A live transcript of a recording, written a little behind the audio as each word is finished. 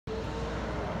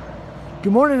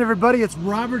Good morning, everybody. It's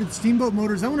Robert at Steamboat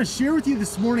Motors. I want to share with you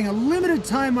this morning a limited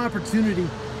time opportunity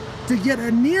to get a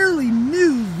nearly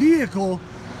new vehicle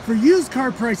for used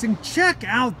car pricing. Check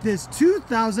out this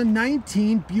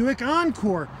 2019 Buick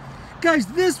Encore. Guys,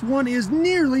 this one is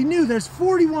nearly new. There's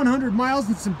 4,100 miles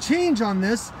and some change on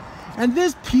this, and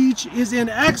this peach is in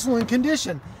excellent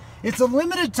condition. It's a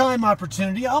limited time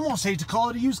opportunity. I almost hate to call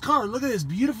it a used car. Look at this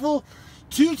beautiful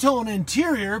two-tone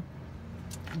interior.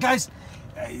 Guys,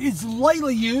 it's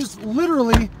lightly used,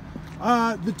 literally.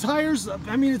 The tires,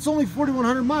 I mean, it's only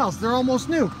 4,100 miles. They're almost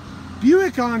new.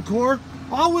 Buick Encore,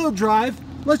 all-wheel drive.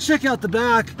 Let's check out the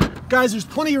back. Guys, there's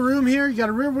plenty of room here. You got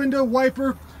a rear window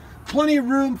wiper. Plenty of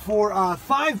room for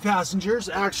 5 passengers,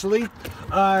 actually.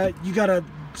 You got a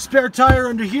spare tire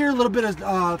under here, a little bit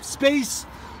of space,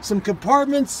 some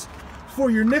compartments for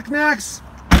your knickknacks,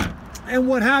 and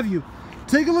what have you.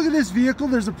 Take a look at this vehicle.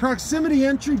 There's a proximity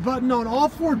entry button on all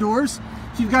 4 doors.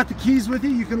 If you've got the keys with you,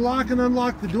 you can lock and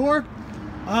unlock the door.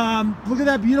 Look at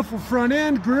that beautiful front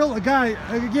end grille.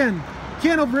 Again,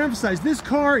 can't overemphasize, this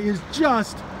car is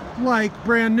just like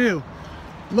brand new.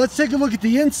 Let's take a look at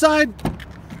the inside.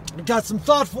 We've got some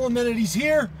thoughtful amenities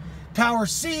here. Power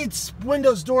seats,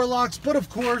 windows, door locks, but of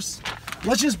course,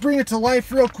 let's just bring it to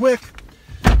life real quick.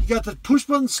 You got the push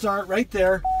button start right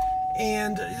there,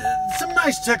 and some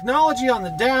nice technology on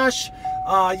the dash.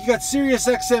 You got Sirius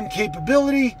XM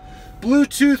capability,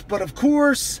 Bluetooth, but of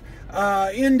course,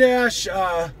 in-dash,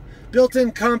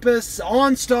 built-in compass,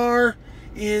 OnStar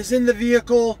is in the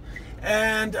vehicle,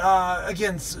 and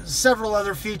again, several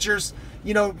other features.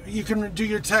 You know, you can do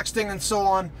your texting and so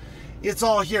on. It's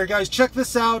all here, guys. Check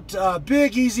this out.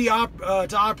 Big, easy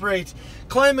to operate.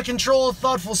 Climate control,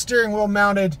 thoughtful steering wheel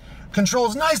mounted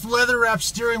controls, nice leather wrapped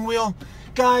steering wheel.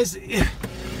 Guys,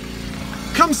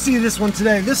 come see this one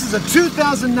today. This is a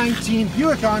 2019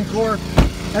 Buick Encore.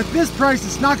 At this price,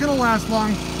 it's not going to last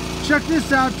long. Check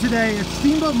this out today at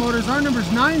Steamboat Motors. Our number is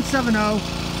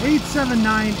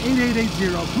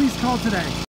 970-879-8880. Please call today.